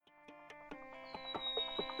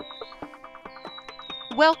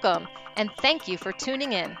Welcome, and thank you for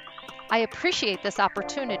tuning in. I appreciate this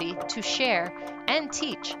opportunity to share and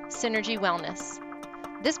teach Synergy Wellness.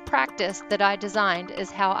 This practice that I designed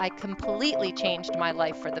is how I completely changed my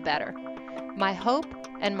life for the better. My hope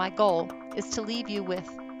and my goal is to leave you with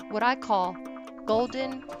what I call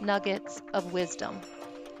golden nuggets of wisdom.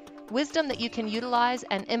 Wisdom that you can utilize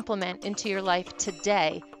and implement into your life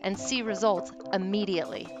today and see results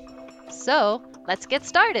immediately. So, let's get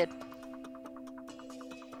started.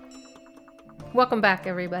 Welcome back,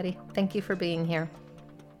 everybody. Thank you for being here.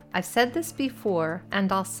 I've said this before, and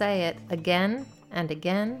I'll say it again and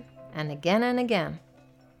again and again and again.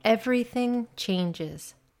 Everything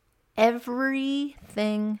changes.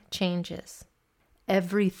 Everything changes.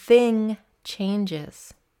 Everything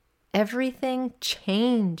changes. Everything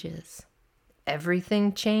changes.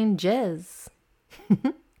 Everything changes.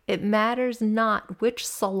 It matters not which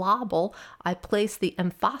syllable I place the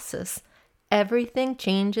emphasis. Everything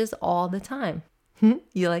changes all the time.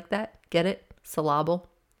 You like that? Get it? Syllable,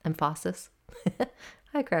 emphasis.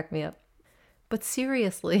 I crack me up. But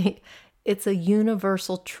seriously, it's a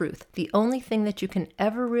universal truth. The only thing that you can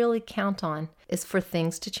ever really count on is for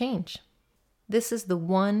things to change. This is the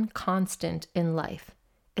one constant in life.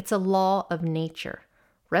 It's a law of nature.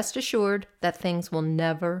 Rest assured that things will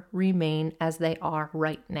never remain as they are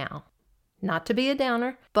right now. Not to be a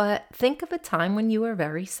downer, but think of a time when you were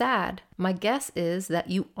very sad. My guess is that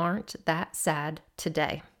you aren't that sad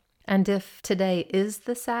today. And if today is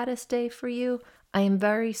the saddest day for you, I am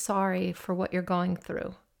very sorry for what you're going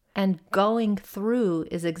through. And going through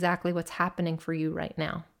is exactly what's happening for you right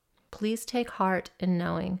now. Please take heart in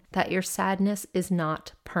knowing that your sadness is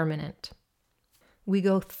not permanent. We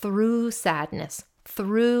go through sadness,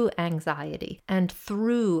 through anxiety, and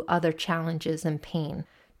through other challenges and pain,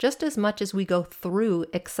 just as much as we go through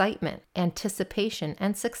excitement, anticipation,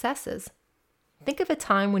 and successes. Think of a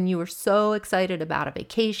time when you were so excited about a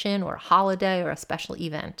vacation or a holiday or a special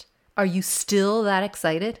event. Are you still that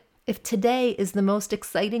excited? If today is the most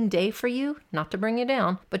exciting day for you, not to bring you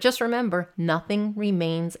down, but just remember, nothing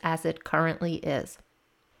remains as it currently is.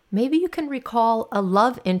 Maybe you can recall a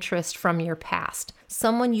love interest from your past,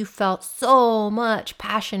 someone you felt so much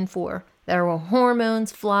passion for. There were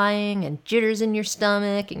hormones flying and jitters in your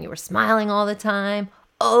stomach and you were smiling all the time.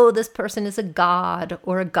 Oh, this person is a god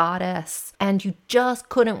or a goddess. And you just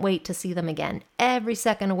couldn't wait to see them again. Every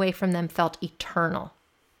second away from them felt eternal.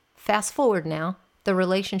 Fast forward now, the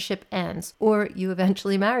relationship ends or you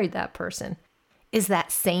eventually married that person. Is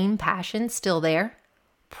that same passion still there?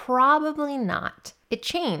 Probably not. It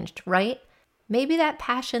changed, right? Maybe that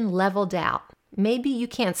passion leveled out. Maybe you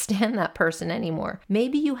can't stand that person anymore.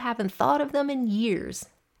 Maybe you haven't thought of them in years.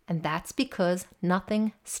 And that's because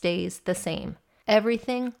nothing stays the same.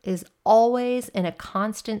 Everything is always in a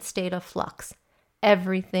constant state of flux.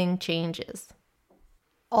 Everything changes.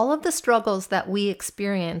 All of the struggles that we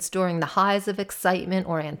experience during the highs of excitement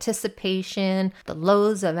or anticipation, the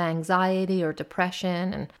lows of anxiety or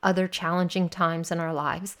depression, and other challenging times in our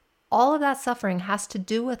lives, all of that suffering has to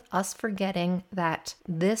do with us forgetting that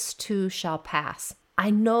this too shall pass.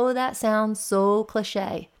 I know that sounds so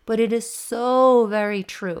cliche, but it is so very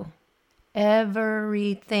true.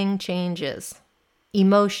 Everything changes.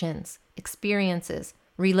 Emotions, experiences,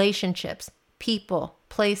 relationships, people,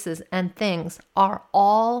 places, and things are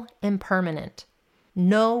all impermanent.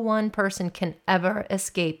 No one person can ever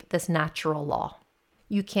escape this natural law.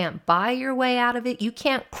 You can't buy your way out of it. You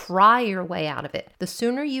can't cry your way out of it. The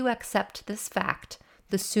sooner you accept this fact,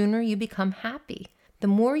 the sooner you become happy. The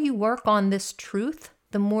more you work on this truth,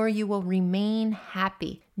 the more you will remain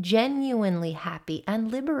happy, genuinely happy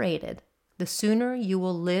and liberated. The sooner you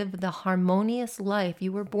will live the harmonious life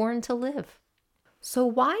you were born to live. So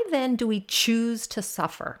why then do we choose to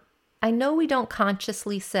suffer? I know we don't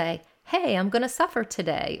consciously say, hey, I'm going to suffer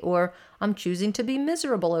today, or I'm choosing to be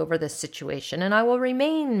miserable over this situation and I will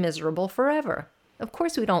remain miserable forever. Of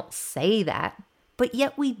course, we don't say that, but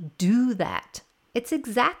yet we do that. It's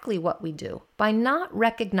exactly what we do. By not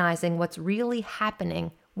recognizing what's really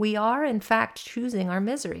happening, we are in fact choosing our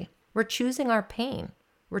misery. We're choosing our pain.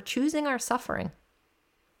 We're choosing our suffering.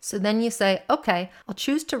 So then you say, okay, I'll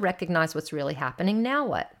choose to recognize what's really happening. Now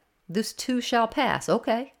what? This too shall pass.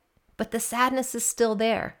 Okay. But the sadness is still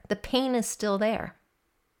there. The pain is still there.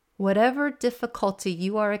 Whatever difficulty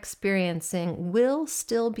you are experiencing will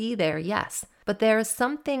still be there, yes. But there is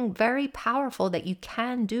something very powerful that you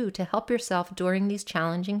can do to help yourself during these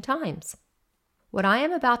challenging times. What I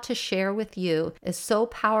am about to share with you is so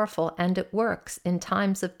powerful, and it works in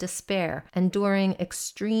times of despair and during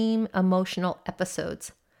extreme emotional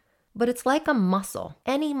episodes. But it's like a muscle.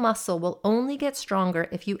 Any muscle will only get stronger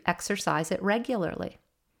if you exercise it regularly.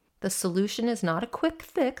 The solution is not a quick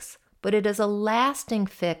fix, but it is a lasting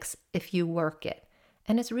fix if you work it.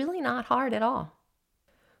 And it's really not hard at all.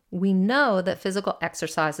 We know that physical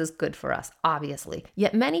exercise is good for us, obviously,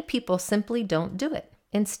 yet many people simply don't do it.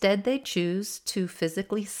 Instead, they choose to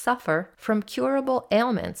physically suffer from curable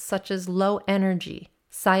ailments such as low energy,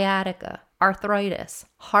 sciatica, arthritis,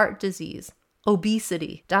 heart disease,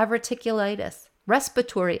 obesity, diverticulitis,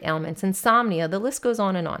 respiratory ailments, insomnia, the list goes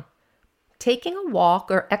on and on. Taking a walk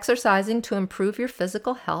or exercising to improve your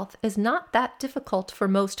physical health is not that difficult for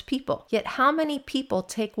most people. Yet how many people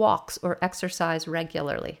take walks or exercise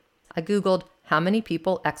regularly? I Googled how many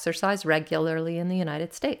people exercise regularly in the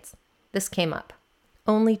United States. This came up.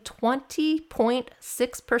 Only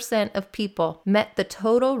 20.6% of people met the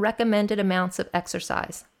total recommended amounts of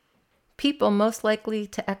exercise. People most likely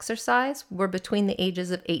to exercise were between the ages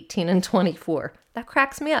of 18 and 24. That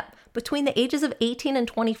cracks me up. Between the ages of 18 and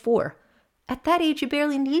 24. At that age, you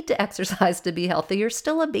barely need to exercise to be healthy. You're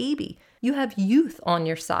still a baby. You have youth on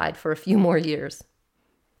your side for a few more years.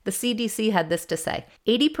 The CDC had this to say: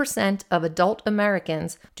 80% of adult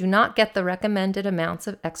Americans do not get the recommended amounts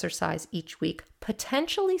of exercise each week,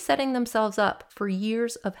 potentially setting themselves up for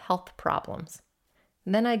years of health problems.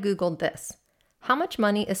 Then I Googled this: how much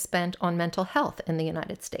money is spent on mental health in the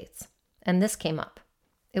United States? And this came up.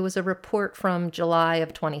 It was a report from July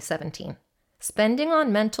of 2017. Spending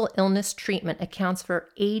on mental illness treatment accounts for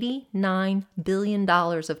 $89 billion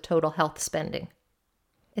of total health spending.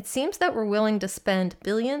 It seems that we're willing to spend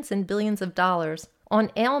billions and billions of dollars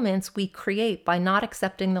on ailments we create by not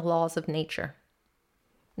accepting the laws of nature.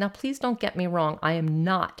 Now, please don't get me wrong. I am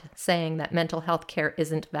not saying that mental health care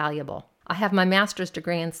isn't valuable. I have my master's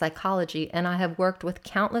degree in psychology, and I have worked with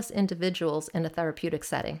countless individuals in a therapeutic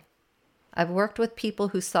setting. I've worked with people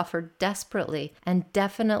who suffered desperately and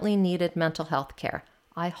definitely needed mental health care.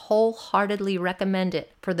 I wholeheartedly recommend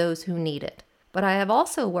it for those who need it. But I have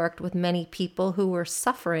also worked with many people who were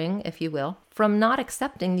suffering, if you will, from not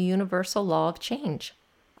accepting the universal law of change.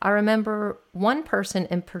 I remember one person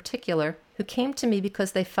in particular who came to me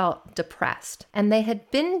because they felt depressed, and they had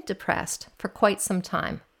been depressed for quite some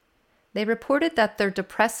time. They reported that their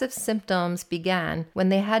depressive symptoms began when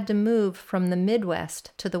they had to move from the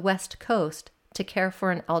Midwest to the West Coast to care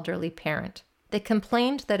for an elderly parent. They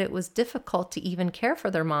complained that it was difficult to even care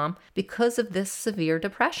for their mom because of this severe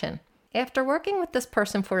depression. After working with this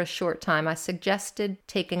person for a short time, I suggested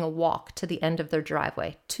taking a walk to the end of their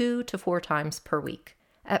driveway 2 to 4 times per week.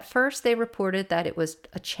 At first, they reported that it was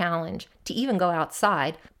a challenge to even go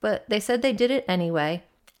outside, but they said they did it anyway,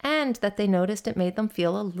 and that they noticed it made them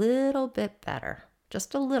feel a little bit better,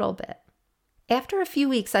 just a little bit. After a few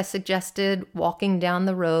weeks, I suggested walking down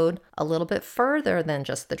the road a little bit further than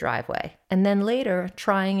just the driveway, and then later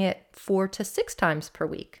trying it 4 to 6 times per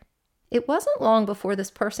week. It wasn't long before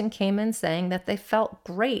this person came in saying that they felt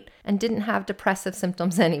great and didn't have depressive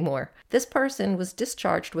symptoms anymore. This person was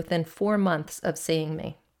discharged within 4 months of seeing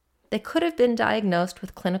me. They could have been diagnosed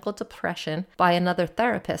with clinical depression by another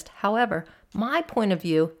therapist. However, my point of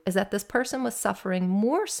view is that this person was suffering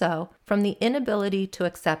more so from the inability to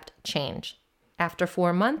accept change. After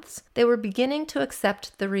 4 months, they were beginning to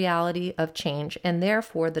accept the reality of change, and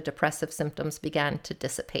therefore the depressive symptoms began to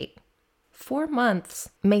dissipate. 4 months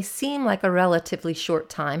may seem like a relatively short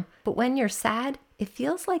time, but when you're sad, it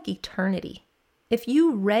feels like eternity. If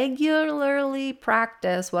you regularly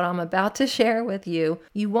practice what I'm about to share with you,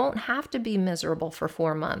 you won't have to be miserable for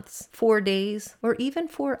 4 months, 4 days, or even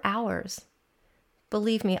 4 hours.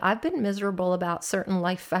 Believe me, I've been miserable about certain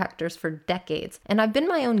life factors for decades, and I've been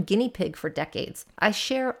my own guinea pig for decades. I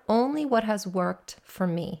share only what has worked for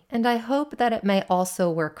me, and I hope that it may also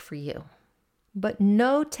work for you. But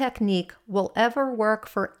no technique will ever work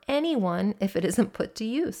for anyone if it isn't put to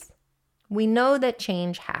use. We know that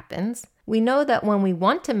change happens. We know that when we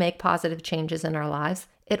want to make positive changes in our lives,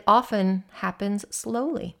 it often happens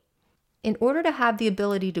slowly. In order to have the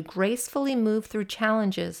ability to gracefully move through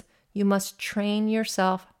challenges, you must train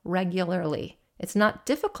yourself regularly. It's not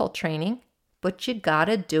difficult training, but you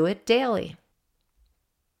gotta do it daily.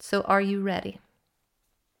 So are you ready?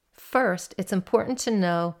 First, it's important to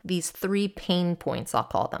know these 3 pain points, I'll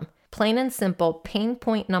call them. Plain and simple, pain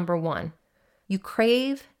point number 1. You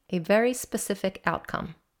crave a very specific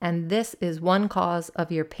outcome, and this is one cause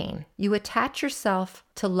of your pain. You attach yourself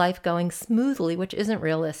to life going smoothly, which isn't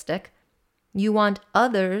realistic. You want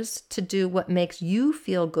others to do what makes you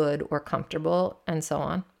feel good or comfortable, and so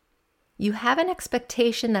on. You have an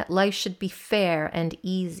expectation that life should be fair and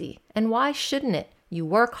easy. And why shouldn't it? You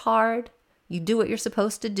work hard. You do what you're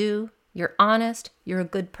supposed to do, you're honest, you're a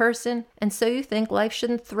good person, and so you think life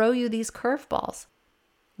shouldn't throw you these curveballs.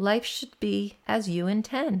 Life should be as you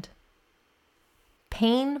intend.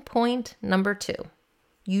 Pain point number 2.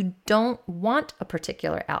 You don't want a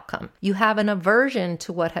particular outcome. You have an aversion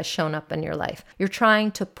to what has shown up in your life. You're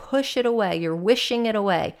trying to push it away. You're wishing it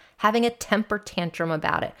away, having a temper tantrum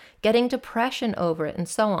about it, getting depression over it, and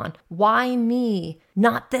so on. Why me?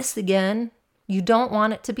 Not this again. You don't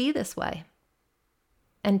want it to be this way.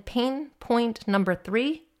 And pain point number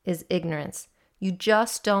 3 is ignorance. You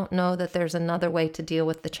just don't know that there's another way to deal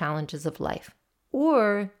with the challenges of life.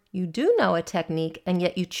 Or you do know a technique, and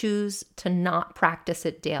yet you choose to not practice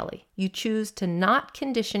it daily. You choose to not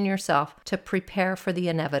condition yourself to prepare for the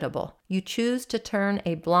inevitable. You choose to turn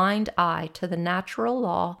a blind eye to the natural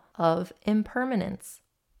law of impermanence.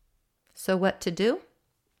 So what to do?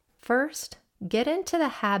 First, get into the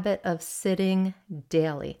habit of sitting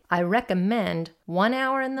daily. I recommend 1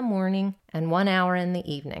 hour in the morning and 1 hour in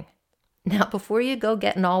the evening. Now, before you go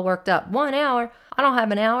getting all worked up, 1 hour? I don't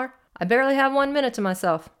have an hour. I barely have 1 minute to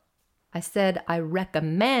myself. I said I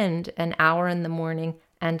recommend an hour in the morning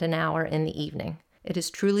and an hour in the evening. It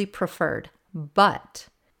is truly preferred, but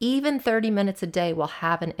even 30 minutes a day will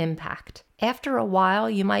have an impact. After a while,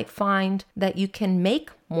 you might find that you can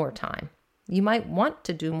make more time. You might want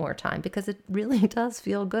to do more time because it really does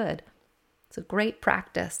feel good. It's a great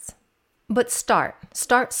practice. But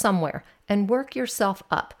start somewhere and work yourself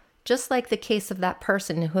up. Just like the case of that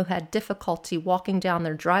person who had difficulty walking down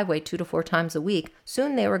their driveway 2 to 4 times a week,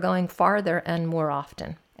 soon they were going farther and more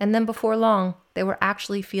often. And then before long, they were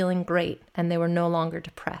actually feeling great and they were no longer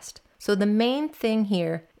depressed. So the main thing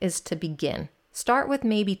here is to begin. Start with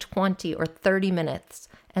maybe 20 or 30 minutes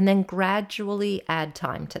and then gradually add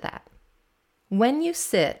time to that. When you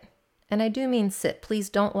sit, and I do mean sit,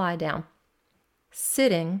 please don't lie down.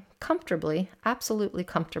 Sitting comfortably, absolutely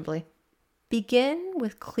comfortably. Begin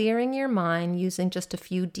with clearing your mind using just a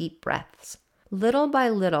few deep breaths. Little by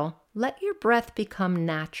little, let your breath become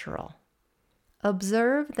natural.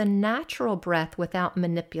 Observe the natural breath without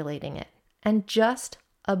manipulating it, and just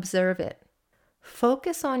observe it.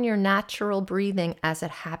 Focus on your natural breathing as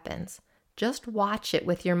it happens. Just watch it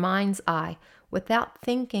with your mind's eye without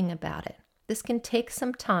thinking about it. This can take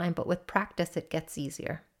some time, but with practice it gets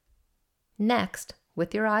easier. Next,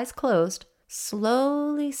 with your eyes closed,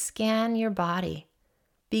 slowly scan your body.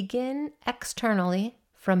 Begin externally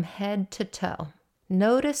from head to toe.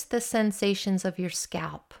 Notice the sensations of your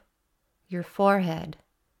scalp, your forehead,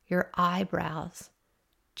 your eyebrows,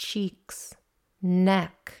 cheeks,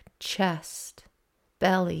 neck, chest,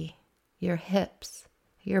 belly, your hips,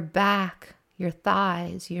 your back, your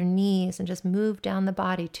thighs, your knees, and just move down the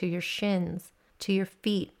body to your shins, to your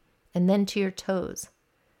feet, and then to your toes.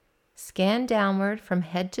 Scan downward from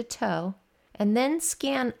head to toe, and then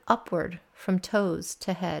scan upward from toes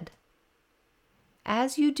to head.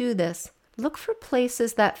 As you do this, look for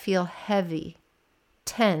places that feel heavy,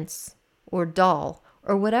 tense, or dull,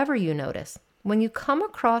 or whatever you notice. When you come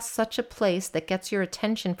across such a place that gets your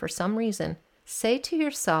attention for some reason, say to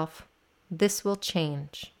yourself, "This will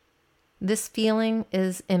change. This feeling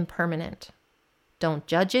is impermanent." Don't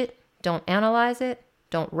judge it, don't analyze it,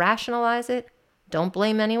 don't rationalize it, don't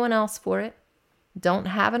blame anyone else for it. Don't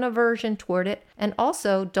have an aversion toward it, and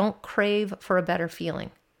also don't crave for a better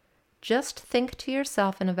feeling. Just think to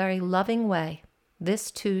yourself in a very loving way,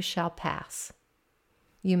 "This too shall pass."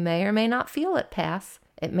 You may or may not feel it pass.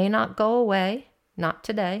 It may not go away, not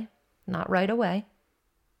today, not right away.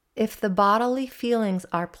 If the bodily feelings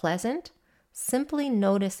are pleasant, simply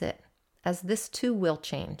notice it, as this too will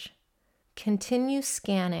change. Continue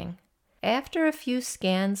scanning. After a few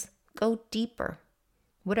scans, go deeper.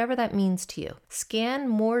 Whatever that means to you. Scan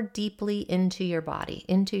more deeply into your body,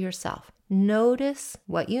 into yourself. Notice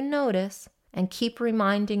what you notice and keep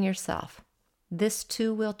reminding yourself, "This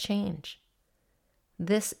too will change.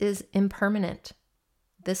 This is impermanent.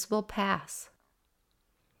 This will pass."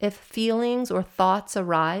 If feelings or thoughts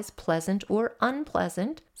arise, pleasant or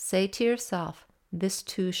unpleasant, say to yourself, "This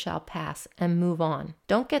too shall pass," and move on.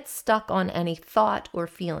 Don't get stuck on any thought or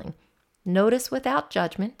feeling. Notice without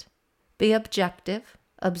judgment. Be objective.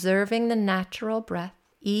 Observing the natural breath,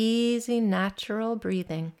 easy natural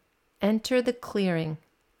breathing. Enter the clearing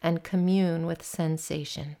and commune with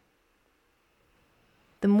sensation.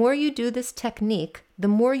 The more you do this technique, the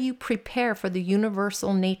more you prepare for the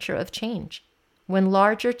universal nature of change. When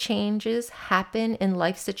larger changes happen in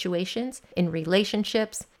life situations, in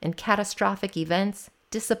relationships, in catastrophic events,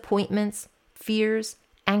 disappointments, fears,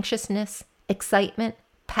 anxiousness, excitement,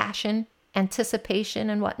 passion,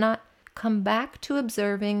 anticipation, and whatnot, come back to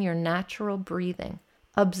observing your natural breathing.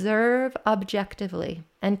 Observe objectively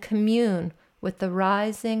and commune with the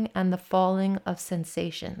rising and the falling of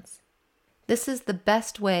sensations. This is the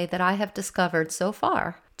best way that I have discovered so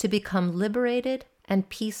far to become liberated and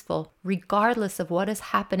peaceful regardless of what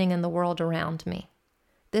is happening in the world around me.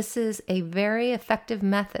 This is a very effective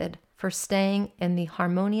method for staying in the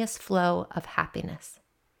harmonious flow of happiness.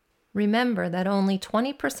 Remember that only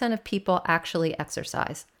 20% of people actually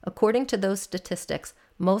exercise. According to those statistics,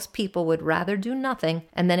 most people would rather do nothing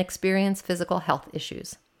and then experience physical health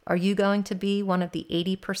issues. Are you going to be one of the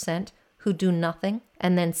 80% who do nothing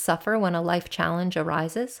and then suffer when a life challenge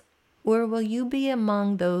arises? Or will you be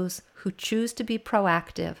among those who choose to be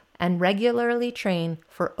proactive and regularly train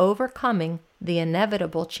for overcoming the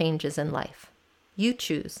inevitable changes in life? You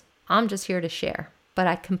choose. I'm just here to share, but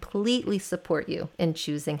I completely support you in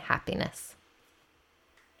choosing happiness.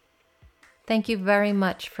 Thank you very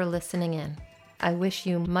much for listening in. I wish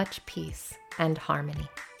you much peace and harmony.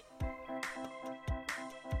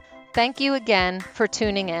 Thank you again for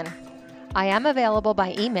tuning in. I am available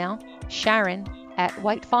by email,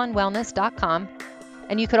 sharon@whitefawnwellness.com,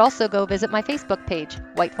 and you could also go visit my Facebook page,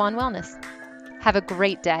 White Fawn Wellness. Have a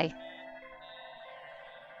great day.